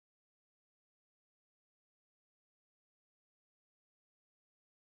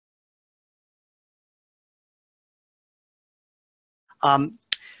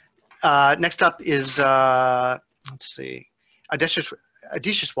Next up is, let's see,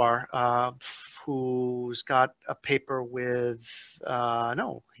 Aaditeshwar, who's got a paper with,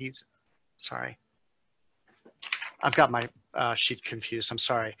 no, he's, sorry. I've got my sheet confused, I'm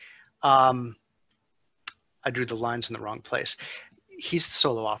sorry. I drew the lines in the wrong place. He's the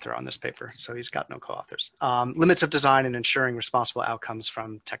solo author on this paper, so he's got no co-authors. Limits of design and ensuring responsible outcomes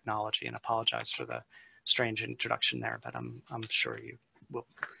from technology, and apologize for the strange introduction there, but I'm sure you will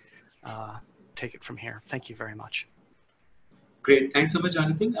take it from here. Thank you very much. Great, thanks so much,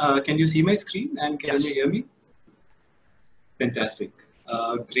 Jonathan. Can you see my screen and can Yes. you hear me? Fantastic,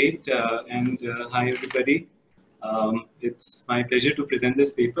 great, and hi everybody. It's my pleasure to present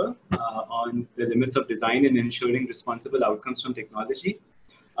this paper on the limits of design and ensuring responsible outcomes from technology.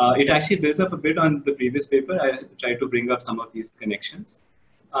 It actually builds up a bit on the previous paper. I try to bring up some of these connections.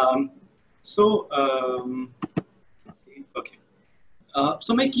 Let's see. Okay.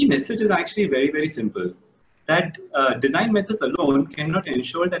 So my key message is actually very, very simple. That design methods alone cannot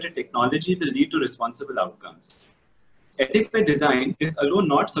ensure that a technology will lead to responsible outcomes. Ethics by design is alone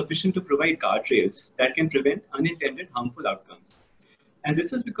not sufficient to provide guardrails that can prevent unintended harmful outcomes. And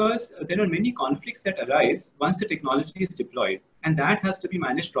this is because there are many conflicts that arise once the technology is deployed, and that has to be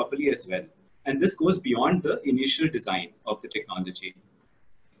managed properly as well. And this goes beyond the initial design of the technology.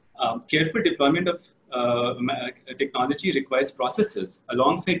 Careful deployment of technology requires processes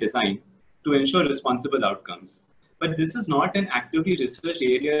alongside design to ensure responsible outcomes. But this is not an actively researched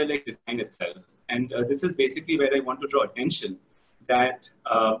area like design itself. And this is basically where I want to draw attention that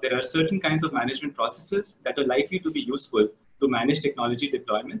there are certain kinds of management processes that are likely to be useful to manage technology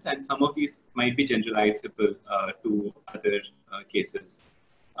deployments, and some of these might be generalizable to other cases.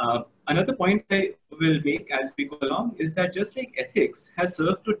 Another point I will make as we go along is that just like ethics has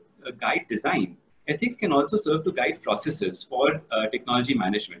served to guide design, ethics can also serve to guide processes for technology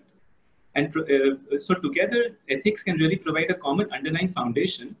management. And so together, ethics can really provide a common underlying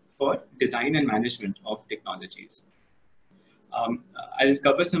foundation for design and management of technologies. I'll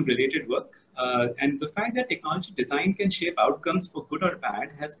cover some related work. And the fact that technology design can shape outcomes for good or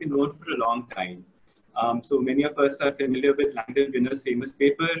bad has been known for a long time. So many of us are familiar with Langdon Winner's famous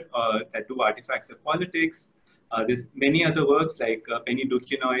paper, Two Artifacts of Politics. There's many other works like Penny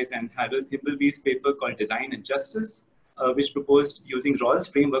Duquesnoy's and Harold Thimbleby's paper called Design and Justice, which proposed using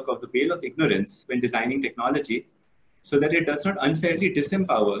Rawls' framework of the veil of ignorance when designing technology so that it does not unfairly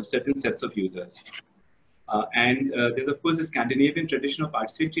disempower certain sets of users. There's, of course, a Scandinavian tradition of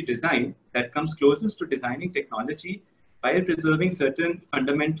participatory design that comes closest to designing technology while preserving certain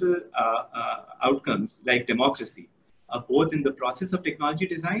fundamental outcomes like democracy, both in the process of technology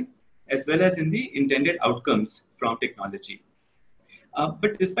design as well as in the intended outcomes from technology.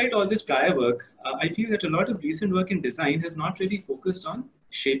 But despite all this prior work, I feel that a lot of recent work in design has not really focused on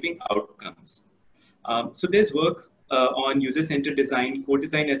shaping outcomes. So there's work on user-centered design,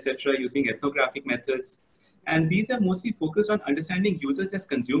 co-design, etc., using ethnographic methods. And these are mostly focused on understanding users as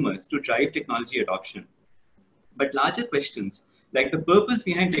consumers to drive technology adoption. But larger questions, like the purpose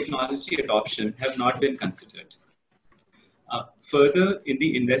behind technology adoption, have not been considered. Further, in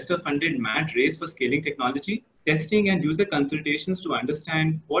the investor-funded MAD race for scaling technology, testing and user consultations to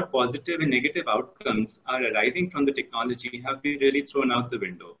understand what positive and negative outcomes are arising from the technology have been really thrown out the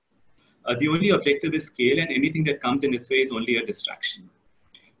window. The only objective is scale, and anything that comes in its way is only a distraction.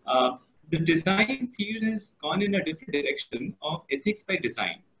 The design field has gone in a different direction of ethics by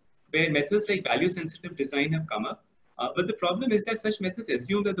design, where methods like value-sensitive design have come up. But the problem is that such methods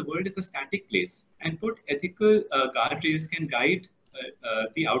assume that the world is a static place and put ethical guardrails can guide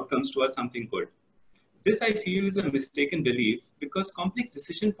the outcomes towards something good. This, I feel, is a mistaken belief because complex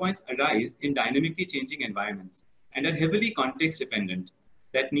decision points arise in dynamically changing environments and are heavily context-dependent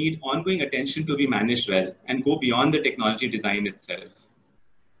that need ongoing attention to be managed well and go beyond the technology design itself.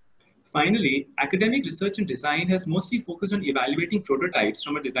 Finally, academic research in design has mostly focused on evaluating prototypes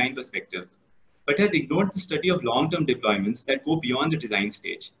from a design perspective, but has ignored the study of long-term deployments that go beyond the design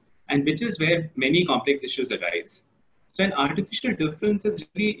stage, and which is where many complex issues arise. So an artificial difference has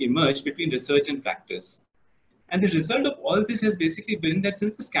really emerged between research and practice. And the result of all this has basically been that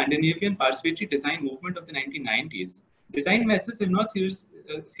since the Scandinavian participatory design movement of the 1990s, design methods have not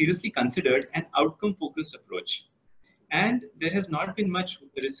seriously considered an outcome-focused approach. And there has not been much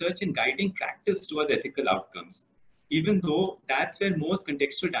research in guiding practice towards ethical outcomes, even though that's where most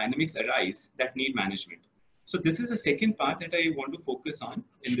contextual dynamics arise that need management. So this is the second part that I want to focus on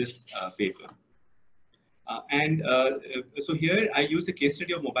in this paper. So here I use a case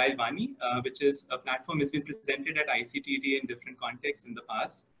study of Mobile Vani, which is a platform that's been presented at ICTD in different contexts in the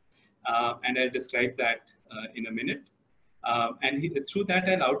past. And I'll describe that in a minute. Through that,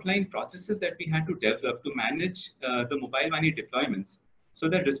 I'll outline processes that we had to develop to manage the mobile money deployments so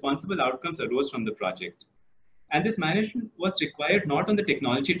that responsible outcomes arose from the project. And this management was required not on the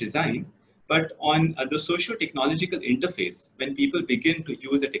technology design, but on the socio-technological interface when people begin to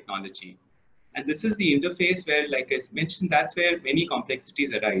use a technology. And this is the interface where, like I mentioned, that's where many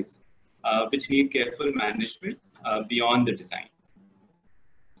complexities arise, which need careful management beyond the design.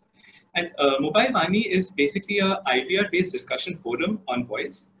 And Mobile Money is basically a IVR-based discussion forum on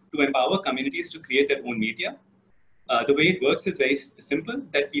voice to empower communities to create their own media. The way it works is very simple,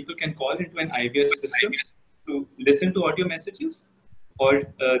 that people can call into an IVR system to listen to audio messages, or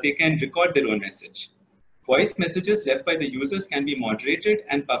they can record their own message. Voice messages left by the users can be moderated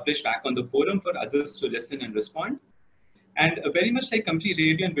and published back on the forum for others to listen and respond. And very much like complete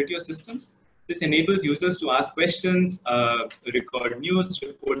radio and video systems, this enables users to ask questions, record news,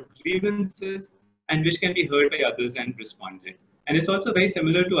 report grievances, and which can be heard by others and responded. And it's also very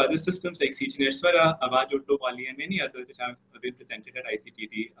similar to other systems like Aaditeshwar, Poly, and many others which have been presented at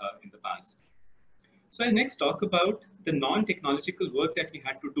ICTD in the past. So I'll next talk about the non-technological work that we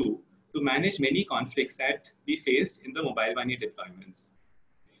had to do to manage many conflicts that we faced in the mobile money deployments.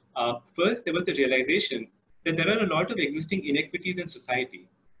 First, there was a realization that there are a lot of existing inequities in society,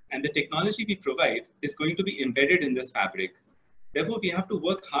 and the technology we provide is going to be embedded in this fabric. Therefore, we have to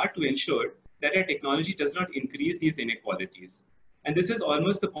work hard to ensure that our technology does not increase these inequalities. And this is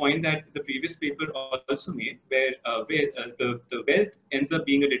almost the point that the previous paper also made, where the wealth ends up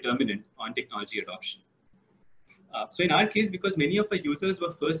being a determinant on technology adoption. So in our case, because many of our users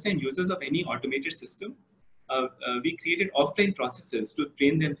were first-time users of any automated system, we created offline processes to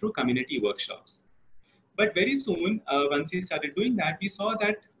train them through community workshops. But very soon, once we started doing that, we saw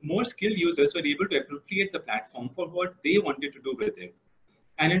that more skilled users were able to appropriate the platform for what they wanted to do with it.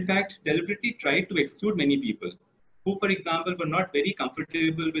 And in fact, deliberately tried to exclude many people who, for example, were not very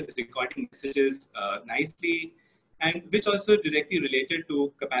comfortable with recording messages nicely, and which also directly related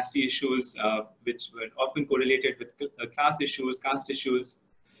to capacity issues, which were often correlated with class issues, caste issues.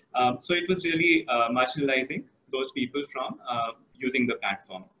 So it was really marginalizing those people from using the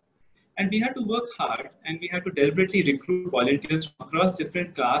platform. And we had to work hard, and we had to deliberately recruit volunteers from across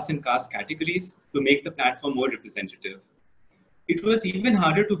different class and caste categories to make the platform more representative. It was even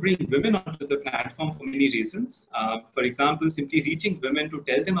harder to bring women onto the platform for many reasons. For example, simply reaching women to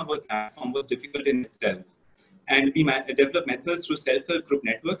tell them about the platform was difficult in itself. And we developed methods through self-help group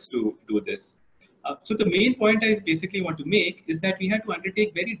networks to do this. So the main point I basically want to make is that we had to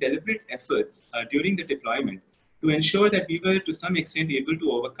undertake very deliberate efforts during the deployment to ensure that we were to some extent able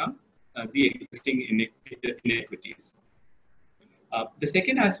to overcome the existing inequities. The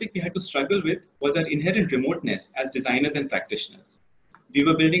second aspect we had to struggle with was our inherent remoteness as designers and practitioners. We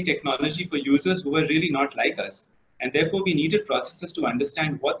were building technology for users who were really not like us, and therefore we needed processes to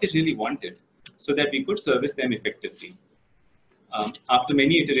understand what they really wanted so that we could service them effectively. After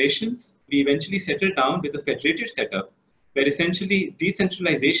many iterations, we eventually settled down with a federated setup where essentially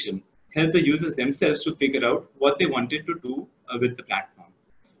decentralization helped the users themselves to figure out what they wanted to do with the platform.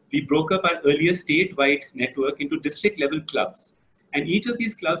 We broke up our earlier statewide network into district-level clubs, and each of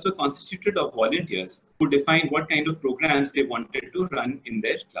these clubs were constituted of volunteers who defined what kind of programs they wanted to run in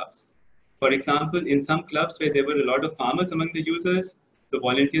their clubs. For example, in some clubs where there were a lot of farmers among the users, the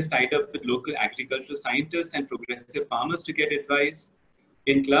volunteers tied up with local agricultural scientists and progressive farmers to get advice.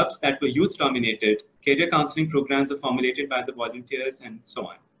 In clubs that were youth-dominated, career counseling programs were formulated by the volunteers, and so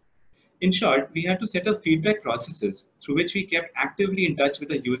on. In short, we had to set up feedback processes through which we kept actively in touch with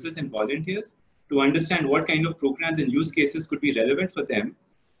the users and volunteers to understand what kind of programs and use cases could be relevant for them,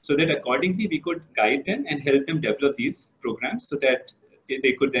 so that accordingly we could guide them and help them develop these programs so that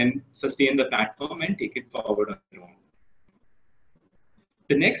they could then sustain the platform and take it forward on their own.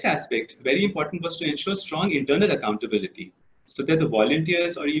 The next aspect, very important, was to ensure strong internal accountability so that the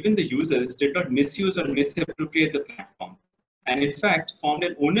volunteers or even the users did not misuse or misappropriate the platform, and in fact formed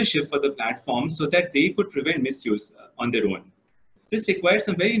an ownership for the platform so that they could prevent misuse on their own. This required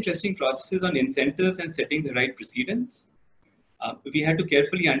some very interesting processes on incentives and setting the right precedents. We had to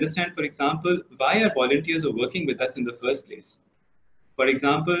carefully understand, for example, why our volunteers are working with us in the first place. For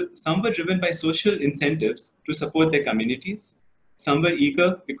example, some were driven by social incentives to support their communities. Some were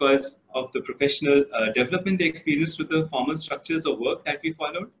eager because of the professional development they experienced through the formal structures of work that we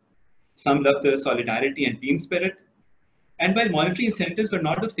followed. Some loved the solidarity and team spirit. And while monetary incentives were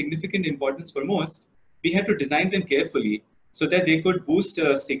not of significant importance for most, we had to design them carefully so that they could boost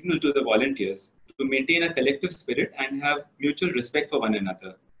a signal to the volunteers to maintain a collective spirit and have mutual respect for one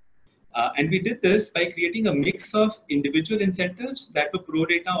another. And we did this by creating a mix of individual incentives that were pro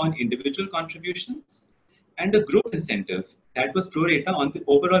rata on individual contributions, and a group incentive that was pro rata on the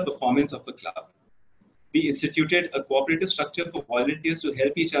overall performance of the club. We instituted a cooperative structure for volunteers to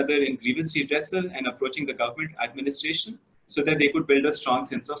help each other in grievance redressal and approaching the government administration so that they could build a strong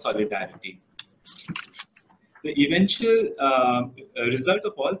sense of solidarity. The eventual result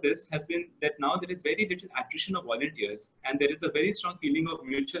of all this has been that now there is very little attrition of volunteers, and there is a very strong feeling of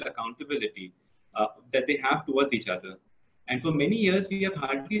mutual accountability that they have towards each other. And for many years, we have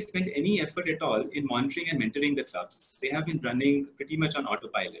hardly spent any effort at all in monitoring and mentoring the clubs. They have been running pretty much on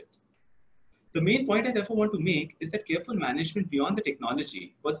autopilot. The main point I therefore want to make is that careful management beyond the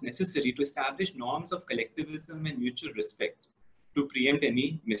technology was necessary to establish norms of collectivism and mutual respect to preempt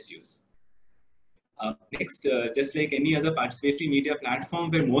any misuse. Next, just like any other participatory media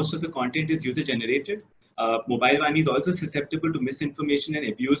platform where most of the content is user-generated, Mobile Vani is also susceptible to misinformation and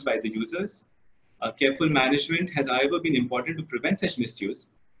abuse by the users. Careful management has, however, been important to prevent such misuse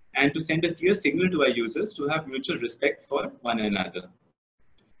and to send a clear signal to our users to have mutual respect for one another.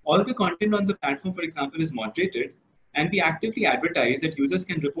 All the content on the platform, for example, is moderated, and we actively advertise that users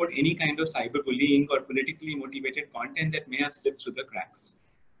can report any kind of cyberbullying or politically motivated content that may have slipped through the cracks.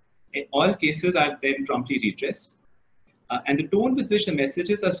 All cases are then promptly redressed. And the tone with which the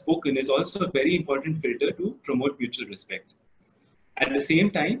messages are spoken is also a very important filter to promote mutual respect. At the same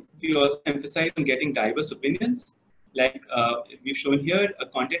time, we also emphasize on getting diverse opinions. Like we've shown here a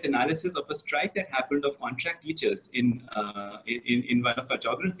content analysis of a strike that happened of contract teachers in one of our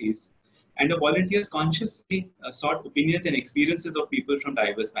geographies. And the volunteers consciously sought opinions and experiences of people from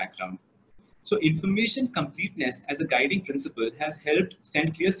diverse backgrounds. So information completeness as a guiding principle has helped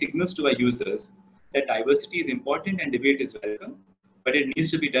send clear signals to our users that diversity is important and debate is welcome, but it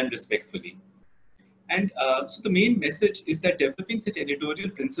needs to be done respectfully. And so the main message is that developing such editorial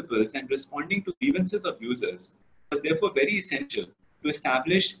principles and responding to grievances of users was therefore very essential to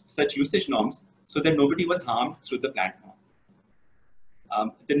establish such usage norms so that nobody was harmed through the platform.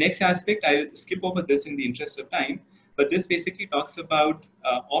 The next aspect, I'll skip over this in the interest of time, but this basically talks about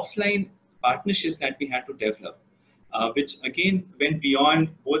offline partnerships that we had to develop, which again went beyond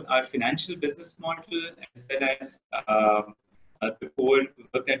both our financial business model as well as the core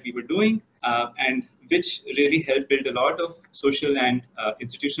work that we were doing, and which really helped build a lot of social and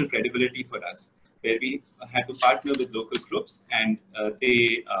institutional credibility for us, where we had to partner with local groups and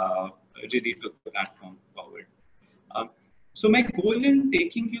they really took the platform forward. So my goal in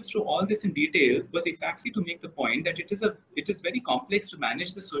taking you through all this in detail was exactly to make the point that it is very complex to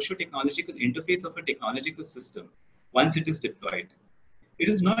manage the socio-technological interface of a technological system once it is deployed. It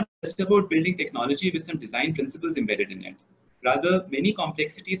is not just about building technology with some design principles embedded in it. Rather, many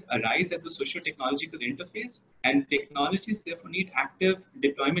complexities arise at the socio-technological interface, and technologies therefore need active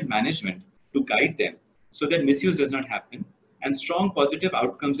deployment management to guide them so that misuse does not happen and strong positive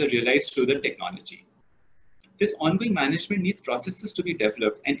outcomes are realized through the technology. This ongoing management needs processes to be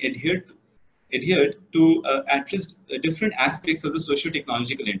developed and adhered to address different aspects of the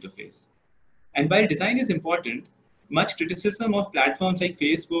socio-technological interface. And while design is important, much criticism of platforms like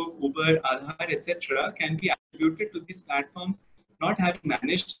Facebook, Uber, Aadhaar, etc. can be attributed to these platforms not having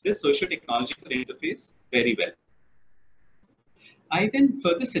managed the socio-technological interface very well. I then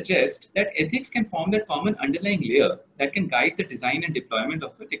further suggest that ethics can form that common underlying layer that can guide the design and deployment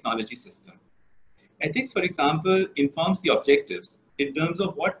of a technology system. Ethics, for example, informs the objectives in terms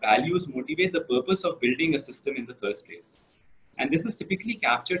of what values motivate the purpose of building a system in the first place. And this is typically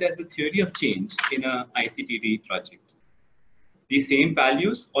captured as the theory of change in an ICTD project. These same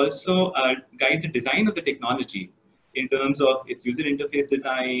values also guide the design of the technology in terms of its user interface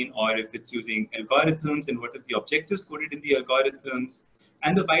design, or if it's using algorithms and what are the objectives coded in the algorithms,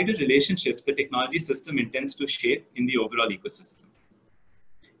 and the wider relationships the technology system intends to shape in the overall ecosystem.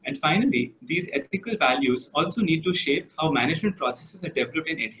 And finally, these ethical values also need to shape how management processes are developed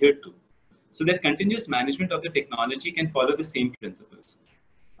and adhered to, so that continuous management of the technology can follow the same principles.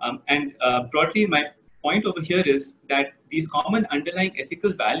 Broadly, my point over here is that these common underlying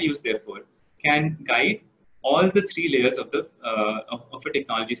ethical values, therefore, can guide all the three layers of a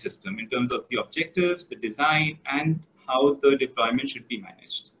technology system in terms of the objectives, the design, and how the deployment should be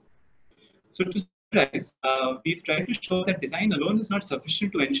managed. So to summarize, we've tried to show that design alone is not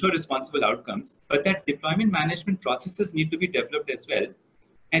sufficient to ensure responsible outcomes, but that deployment management processes need to be developed as well.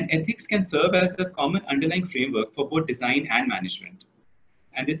 And ethics can serve as a common underlying framework for both design and management.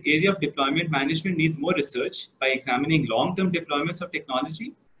 And this area of deployment management needs more research by examining long-term deployments of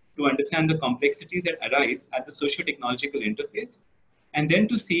technology to understand the complexities that arise at the socio-technological interface, and then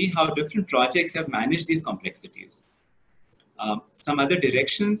to see how different projects have managed these complexities. Some other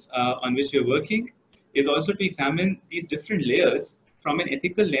directions on which we're working is also to examine these different layers from an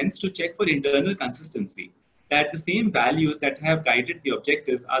ethical lens to check for internal consistency that the same values that have guided the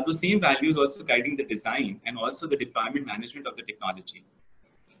objectives are the same values also guiding the design and also the deployment management of the technology.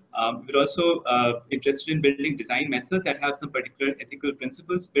 We're also interested in building design methods that have some particular ethical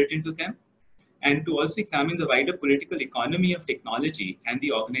principles built into them, and to also examine the wider political economy of technology and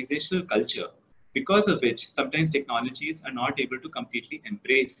the organizational culture, because of which sometimes technologies are not able to completely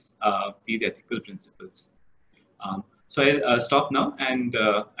embrace these ethical principles. So I'll stop now and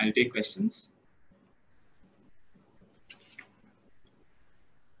I'll take questions.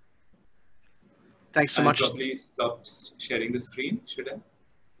 Thanks so much. I'll probably stop sharing the screen, should I?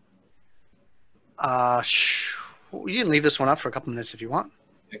 You can leave this one up for a couple minutes if you want.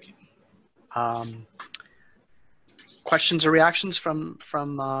 Okay. Questions or reactions from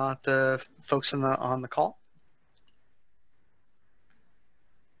the folks on the call?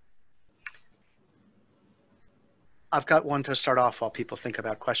 I've got one to start off while people think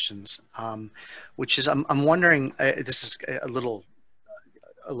about questions, which is I'm wondering. This is a little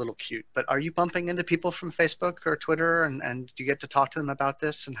cute, but are you bumping into people from Facebook or Twitter, and do you get to talk to them about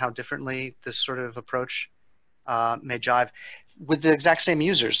this and how differently this sort of approach may jive with the exact same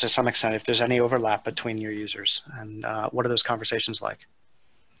users to some extent, if there's any overlap between your users, and what are those conversations like?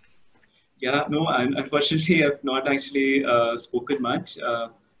 Yeah, no, unfortunately, I've not actually spoken much.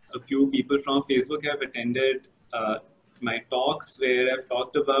 A few people from Facebook have attended my talks where I've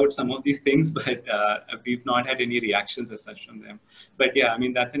talked about some of these things, but we've not had any reactions as such from them. But yeah, I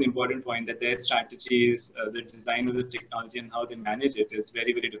mean, that's an important point, that their strategies, the design of the technology and how they manage it is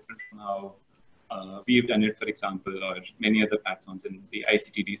very, very different from how we've done it, for example, or many other platforms in the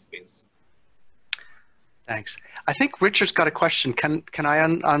ICTD space. Thanks. I think Richard's got a question. Can I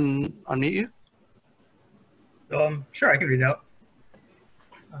unmute you? Sure, I can read it out.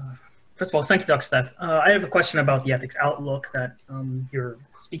 First of all, thank you, Dr. Seth. I have a question about the ethics outlook that you're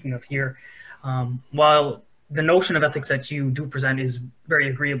speaking of here. While the notion of ethics that you do present is very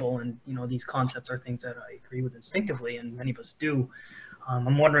agreeable, and these concepts are things that I agree with instinctively, and many of us do,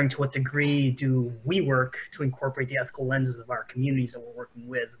 I'm wondering to what degree do we work to incorporate the ethical lenses of our communities that we're working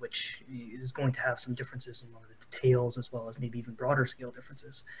with, which is going to have some differences in the details as well as maybe even broader scale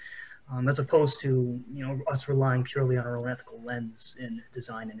differences, as opposed to us relying purely on our own ethical lens in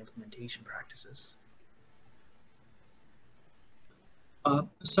design and implementation practices.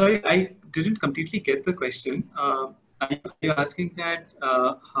 Sorry, I didn't completely get the question. Are you asking that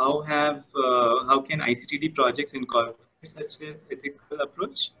how can ICTD projects incorporate such an ethical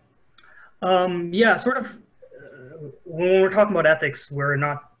approach? Yeah, sort of. When we're talking about ethics, we're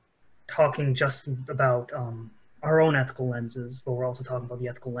not talking just about our own ethical lenses, but we're also talking about the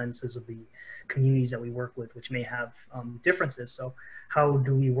ethical lenses of the communities that we work with, which may have differences. So how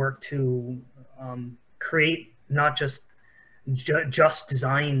do we work to create not just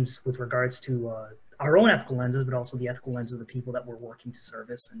designs with regards to our own ethical lenses, but also the ethical lenses of the people that we're working to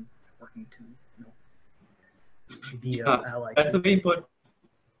service and working to be an ally. That's a very important.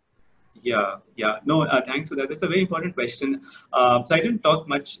 Yeah. No, thanks for that. That's a very important question. So I didn't talk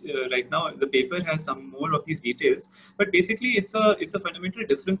much right now. The paper has some more of these details, but basically it's a fundamental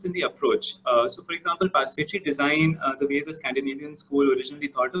difference in the approach. So for example, participatory design, the way the Scandinavian school originally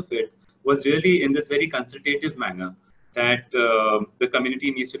thought of it, was really in this very consultative manner, that the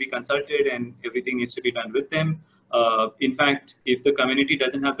community needs to be consulted and everything needs to be done with them. In fact, if the community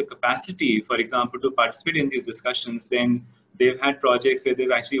doesn't have the capacity, for example, to participate in these discussions, then they've had projects where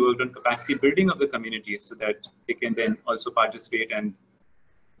they've actually worked on capacity building of the community so that they can then also participate and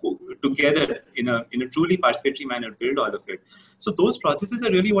together in a truly participatory manner build all of it. So those processes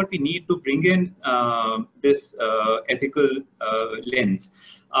are really what we need to bring in this ethical lens.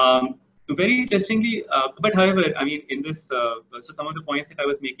 Very interestingly, but however, I mean, in this, so some of the points that I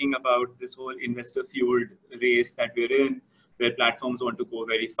was making about this whole investor-fueled race that we're in, where platforms want to go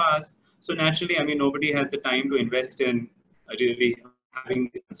very fast. So naturally, I mean, nobody has the time to invest in really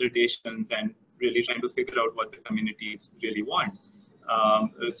having these consultations and really trying to figure out what the communities really want.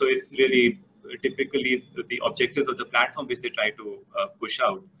 So it's really typically the objectives of the platform which they try to push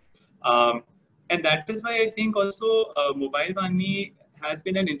out. And that is why I think also Mobile Vani has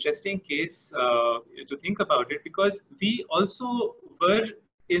been an interesting case to think about it, because we also were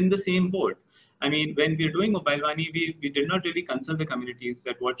in the same boat. I mean, when we were doing Mobile Vani, we did not really consult the communities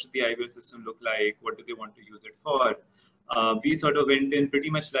that what should the IVR system look like, what do they want to use it for. We sort of went in pretty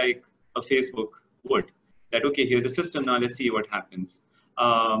much like a Facebook would, that, okay, here's a system, now let's see what happens.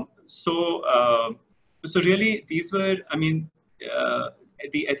 So really these were, I mean,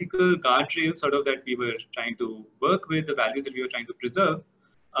 the ethical guardrails sort of that we were trying to work with, the values that we were trying to preserve,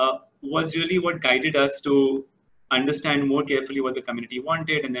 was really what guided us to understand more carefully what the community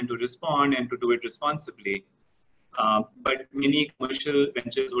wanted and then to respond and to do it responsibly. But many commercial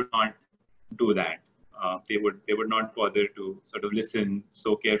ventures would not do that. They would not bother to sort of listen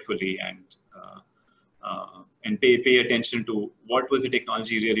so carefully and pay attention to what was the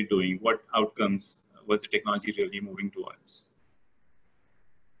technology really doing, what outcomes was the technology really moving towards.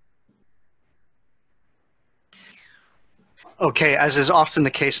 Okay, as is often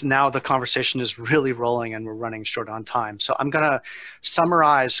the case now, the conversation is really rolling and we're running short on time. So I'm going to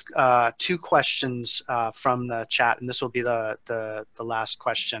summarize two questions from the chat, and this will be the last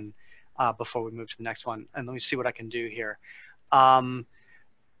question before we move to the next one. And let me see what I can do here.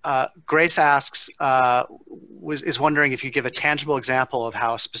 Grace asks, is wondering if you give a tangible example of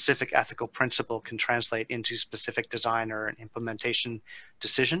how a specific ethical principle can translate into specific design or an implementation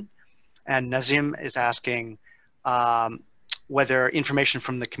decision. And Nazim is asking, whether information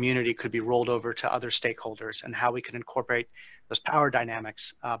from the community could be rolled over to other stakeholders and how we could incorporate those power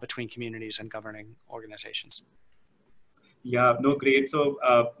dynamics between communities and governing organizations. Yeah, no, great. So,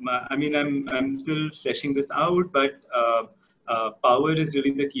 I mean, I'm still fleshing this out, but power is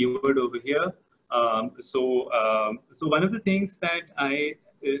really the keyword over here. So one of the things that I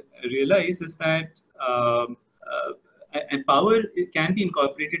realize is that and power can be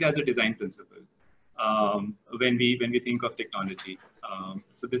incorporated as a design principle. When we think of technology.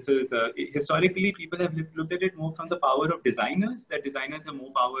 So this is historically people have looked at it more from the power of designers, that designers have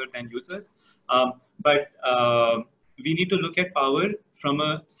more power than users. But we need to look at power from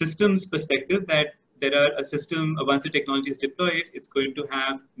a systems perspective, that there are a system, once the technology is deployed, it's going to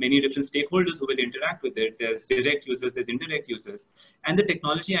have many different stakeholders who will interact with it. There's direct users, there's indirect users, and the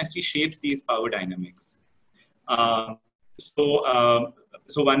technology actually shapes these power dynamics.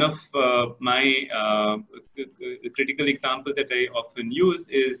 So one of my critical examples that I often use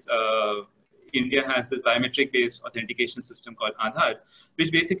is India has this biometric-based authentication system called Aadhaar,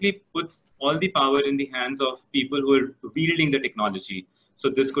 which basically puts all the power in the hands of people who are wielding the technology. So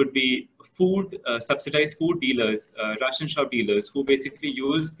this could be subsidized food dealers, ration shop dealers, who basically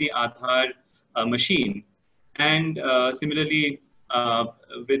use the Aadhaar machine. And similarly,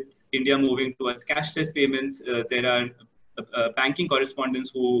 with India moving towards cashless payments, there are banking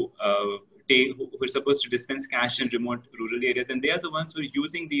correspondents who are supposed to dispense cash in remote rural areas, and they are the ones who are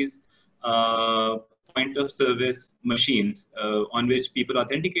using these point of service machines on which people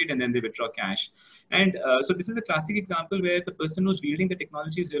authenticate and then they withdraw cash. And so this is a classic example where the person who's wielding the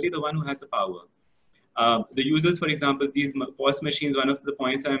technology is really the one who has the power. The users, for example, these POS machines, one of the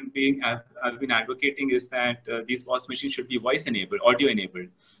points I've been advocating is that these POS machines should be voice enabled, audio enabled,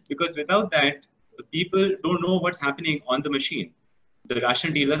 because without that, the people don't know what's happening on the machine. The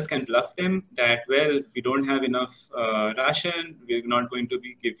ration dealers can bluff them that, well, we don't have enough ration, we're not going to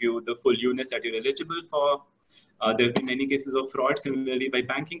give you the full units that you're eligible for. There have been many cases of fraud, similarly, by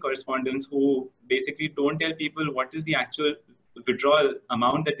banking correspondents who basically don't tell people what is the actual withdrawal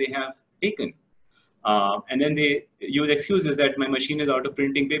amount that they have taken. And then they use excuses that my machine is out of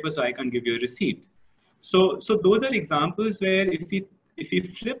printing paper, so I can't give you a receipt. So those are examples where if we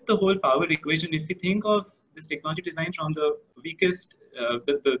flip the whole power equation, if we think of this technology design from the weakest,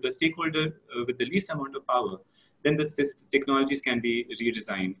 the stakeholder with the least amount of power, then the technologies can be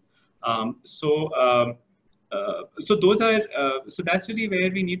redesigned. So those are so that's really where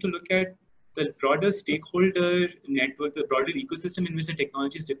we need to look at the broader stakeholder network, the broader ecosystem in which the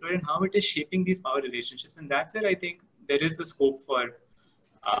technology is deployed, and how it is shaping these power relationships. And that's where I think there is the scope for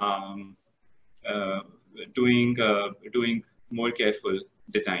doing more careful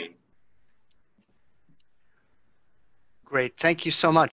design. Great, thank you so much.